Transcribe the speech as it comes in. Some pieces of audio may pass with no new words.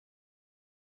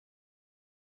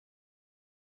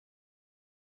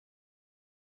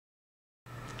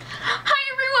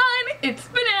it's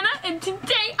Banana, and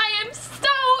today I am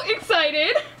so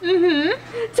excited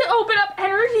to open up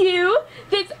and review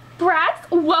this Bratz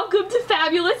Welcome to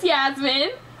Fabulous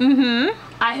Yasmin.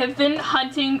 I have been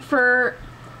hunting for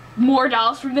more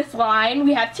dolls from this line.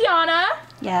 We have Tiana.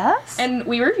 Yes. And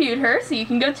we reviewed her, so you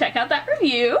can go check out that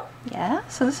review. Yeah,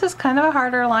 so this is kind of a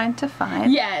harder line to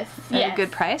find. Yes, At a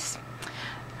good price.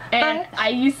 And I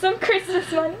used some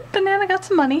Christmas money. Banana got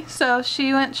some money, so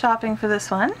she went shopping for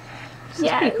this one. This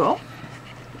is pretty cool.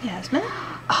 Yasmin.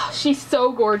 Oh, she's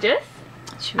so gorgeous.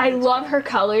 I love her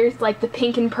colors, like the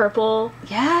pink and purple.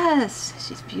 Yes,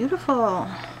 she's beautiful.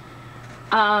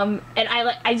 And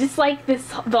I just like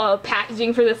the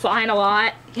packaging for this line a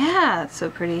lot. Yeah, it's so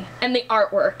pretty. And the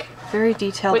artwork. Very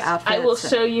detailed outfits. I will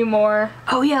show you more.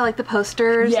 Oh yeah, like the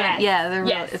posters. Yes. Yeah,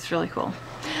 they're it's really cool.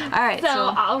 All right,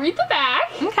 so I'll read the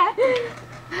back. Okay.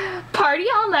 Party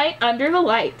all night under the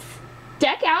lights.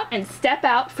 Deck out and step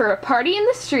out for a party in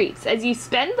the streets as you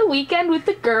spend the weekend with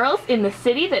the girls in the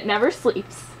city that never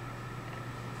sleeps.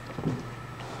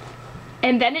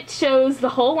 And then it shows the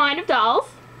whole line of dolls.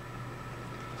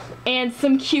 And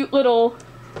some cute little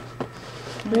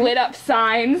lit up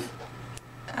signs.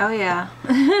 Oh yeah.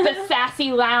 The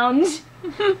sassy lounge.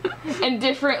 And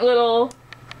different little...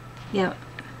 Yep.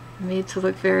 Made to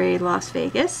look very Las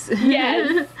Vegas.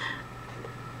 Yes.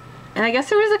 And I guess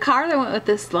there was a car that went with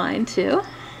this line too.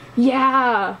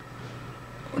 Yeah.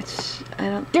 Which I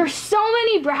don't... There's so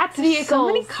many Bratz vehicles. So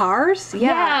many cars.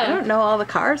 Yeah. I don't know all the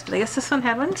cars, but I guess this one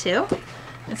had one too.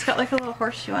 It's got like a little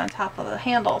horseshoe on top of the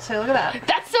handle, so look at that.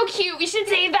 That's so cute. We should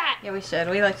save that. Yeah, we should.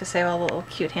 We like to save all the little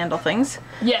cute handle things.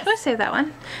 Yes. I'm gonna save that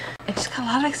one. It's got a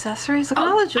lot of accessories. Look at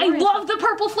all the jewelry. I love the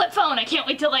purple flip phone. I can't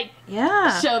wait to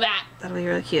show that. That'll be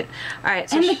really cute. All right.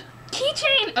 So and the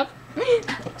keychain. Oh.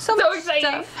 So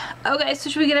exciting. Stuff. Okay, so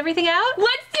should we get everything out?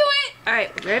 Let's do it. All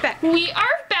right, we'll be right back. We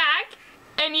are back,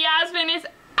 and Yasmin is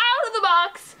out of the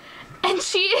box, and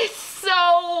she is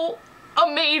so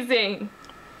amazing.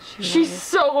 She's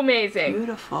so amazing.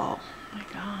 Beautiful. Oh my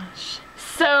gosh.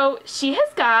 So she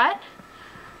has got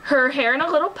her hair in a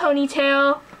little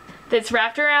ponytail that's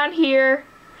wrapped around here.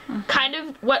 Kind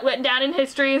of what went down in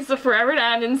history is the Forever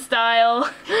Diamond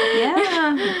style.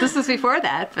 Yeah. This was before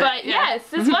that. But yes,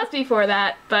 this was before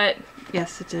that. But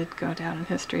yes, it did go down in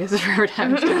history as a Forever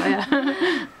Diamond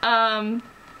style, yeah.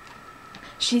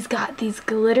 She's got these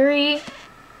glittery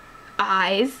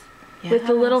eyes with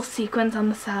the little sequins on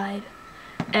the side.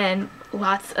 And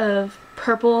lots of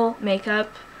purple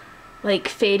makeup, like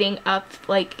fading up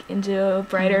like into a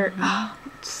brighter. Oh,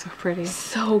 it's so pretty.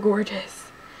 So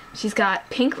gorgeous. She's got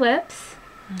pink lips.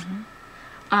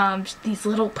 These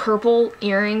little purple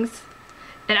earrings.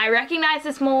 And I recognize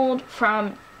this mold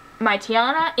from my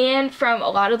Tiana and from a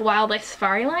lot of the Wildlife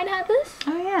Safari line had this.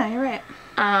 Oh yeah, you're right.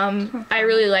 I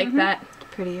really like that.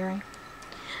 Pretty earring.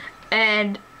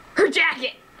 And her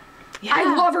jacket. Yeah.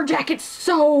 I love her jacket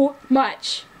so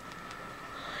much.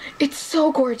 It's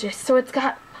so gorgeous. So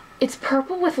it's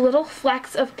purple with little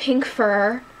flecks of pink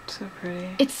fur. So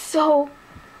pretty. It's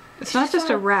not just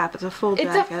a wrap, it's a full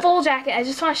jacket. It's a full jacket. I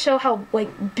just want to show how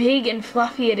like big and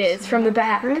fluffy it is from the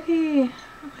back. Pretty.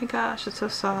 Oh my gosh, it's so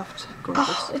soft. Gorgeous.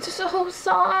 Oh, it's so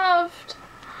soft.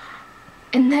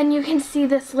 And then you can see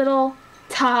this little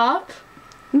top.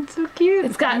 It's so cute.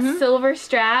 It's got silver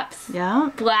straps. Yeah.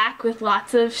 Black with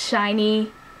lots of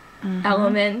shiny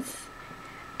elements.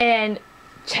 And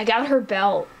check out her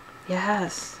belt.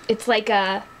 Yes. It's like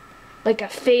a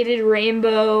faded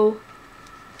rainbow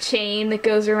chain that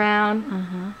goes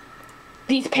around.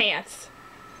 These pants.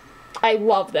 I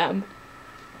love them.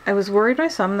 I was worried when I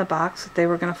saw them in the box that they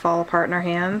were going to fall apart in our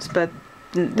hands, but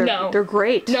they're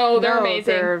great. No, they're amazing.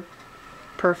 They're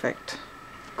perfect.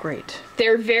 Great.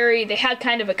 They had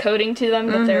kind of a coating to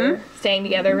them, but they're staying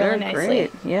together really nicely.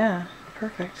 Great. Yeah,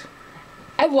 perfect.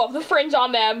 I love the fringe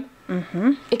on them.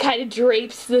 It kind of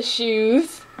drapes the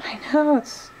shoes. I know,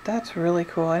 that's really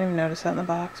cool. I didn't even notice that in the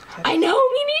box. I know,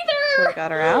 me neither. So we got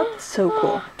her out. So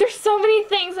cool. There's so many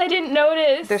things I didn't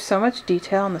notice. There's so much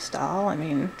detail in the style. I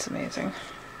mean, it's amazing.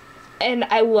 And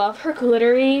I love her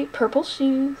glittery purple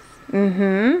shoes.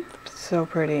 So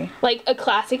pretty. Like a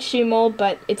classic shoe mold,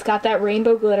 but it's got that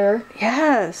rainbow glitter.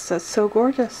 Yes, that's so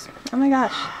gorgeous. Oh my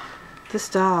gosh. This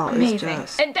doll is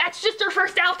just... And that's just her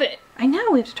first outfit. I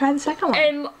know, we have to try the second one.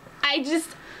 And I'm so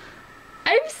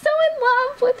in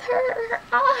love with her.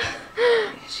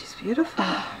 Yeah, she's beautiful.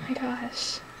 Oh my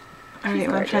gosh. All right, you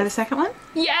want to try the second one?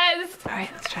 Yes. All right,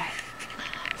 let's try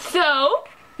it. So,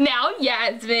 now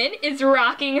Yasmin is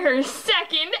rocking her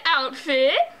second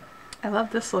outfit. I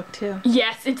love this look too.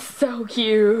 Yes, it's so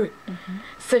cute.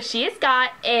 So she has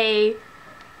got a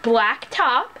black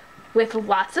top with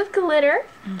lots of glitter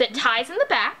that ties in the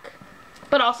back,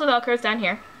 but also velcros down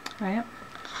here. Right.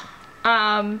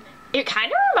 It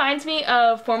kind of reminds me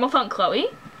of Formal Funk Chloe.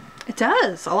 It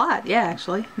does, a lot, yeah,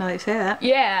 actually, now that you say that.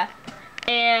 Yeah.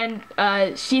 And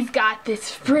she's got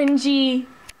this fringy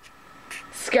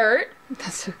skirt.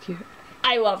 That's so cute.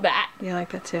 I love that. Yeah, I like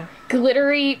that too.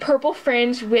 Glittery purple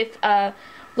fringe with a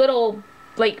little,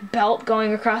 like, belt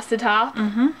going across the top.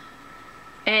 Mm-hmm.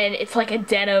 And it's like a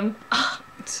denim.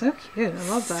 It's so cute, I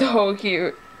love that. So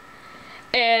cute.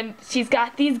 And she's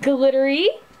got these glittery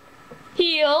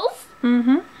heels.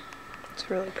 Mm-hmm. It's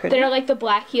really pretty. They're like the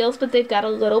black heels, but they've got a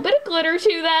little bit of glitter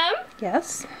to them.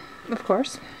 Yes, of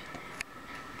course.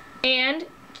 And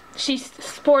she's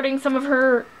sporting some of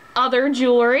her other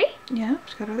jewelry. Yeah,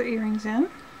 she's got other earrings in.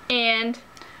 And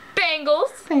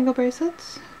bangles. Bangle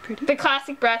bracelets. Pretty. The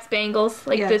classic Bratz bangles,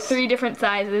 like the 3 different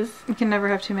sizes. You can never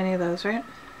have too many of those, right?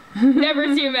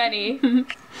 Never too many.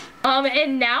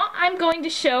 And now I'm going to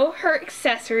show her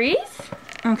accessories.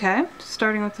 Okay,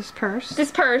 starting with this purse.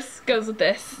 This purse goes with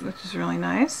this. Which is really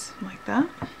nice. I like that.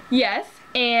 Yes,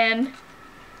 and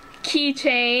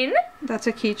keychain. That's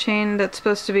a keychain that's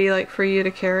supposed to be like for you to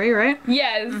carry, right?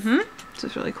 Yes. Mm-hmm. This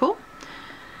is really cool.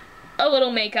 A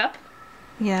little makeup.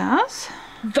 Yes.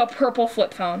 The purple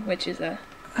flip phone, which is a...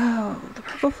 Oh, the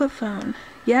purple flip phone.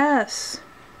 Yes.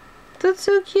 That's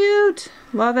so cute.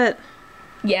 Love it.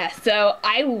 Yeah, so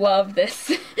I love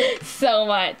this so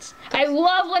much. I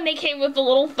love when they came with the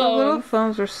little phones. The little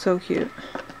phones are so cute.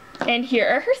 And here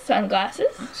are her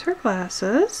sunglasses. There's her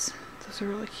glasses. Those are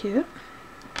really cute.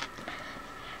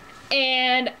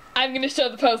 And I'm going to show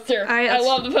the poster. I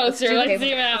love the poster. Let's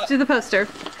zoom out. Let's do the poster.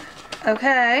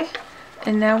 Okay.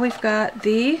 And now we've got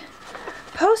the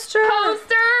poster.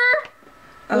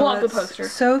 Love the poster.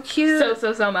 So cute.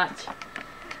 So much.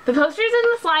 The posters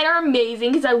in the slide are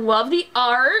amazing because I love the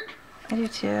art. I do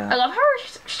too. I love how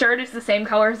her shirt is the same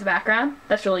color as the background.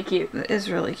 That's really cute. It is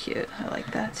really cute. I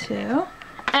like that too.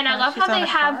 And I love how they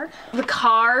have the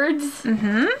cards.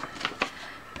 Mm-hmm.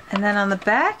 And then on the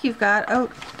back you've got, oh,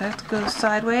 that goes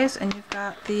sideways, and you've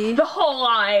got the whole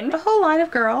line. The whole line of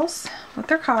girls with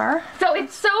their car. So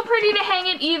it's so pretty to hang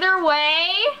it either way.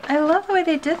 I love the way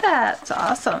they did that. It's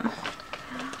awesome.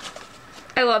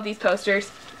 I love these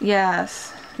posters.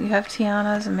 Yes. You have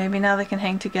Tiana's, and maybe now they can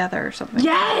hang together or something.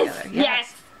 Yes!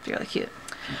 Yes! It's really cute.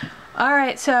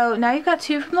 Alright, so now you've got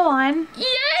 2 from the line. Yay!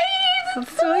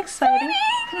 That's so exciting.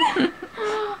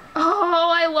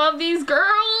 Oh, I love these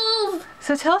girls!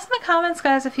 So tell us in the comments,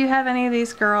 guys, if you have any of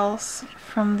these girls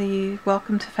from the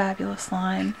Welcome to Fabulous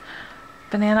line.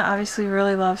 Banana obviously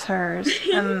really loves hers,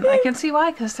 and I can see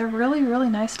why, because they're really, really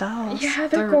nice dolls. Yeah,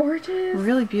 they're gorgeous.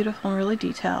 Really beautiful and really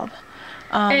detailed.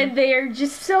 And they're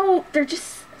just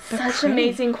such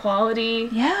amazing quality.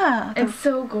 Yeah. And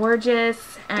so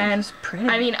gorgeous. And just pretty.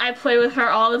 I mean, I play with her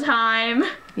all the time.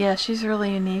 Yeah, she's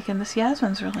really unique, and this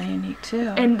Yasmin's really unique too.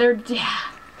 And they're, yeah.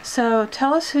 So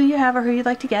tell us who you have or who you'd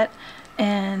like to get.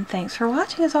 And thanks for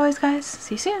watching as always, guys.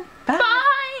 See you soon. Bye. Bye.